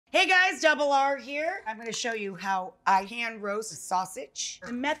Hey guys, Double R here. I'm gonna show you how I hand roast a sausage.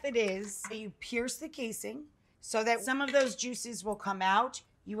 The method is you pierce the casing so that some of those juices will come out.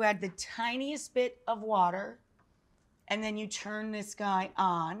 You add the tiniest bit of water and then you turn this guy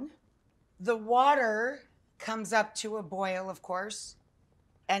on. The water comes up to a boil, of course,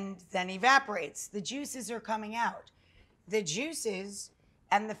 and then evaporates. The juices are coming out. The juices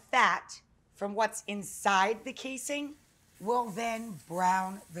and the fat from what's inside the casing will then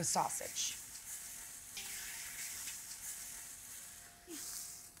brown the sausage. I'm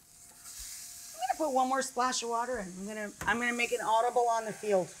gonna put one more splash of water in. I'm gonna make it audible on the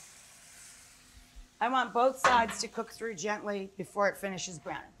field. I want both sides to cook through gently before it finishes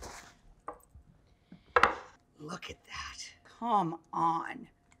browning. Look at that. Come on.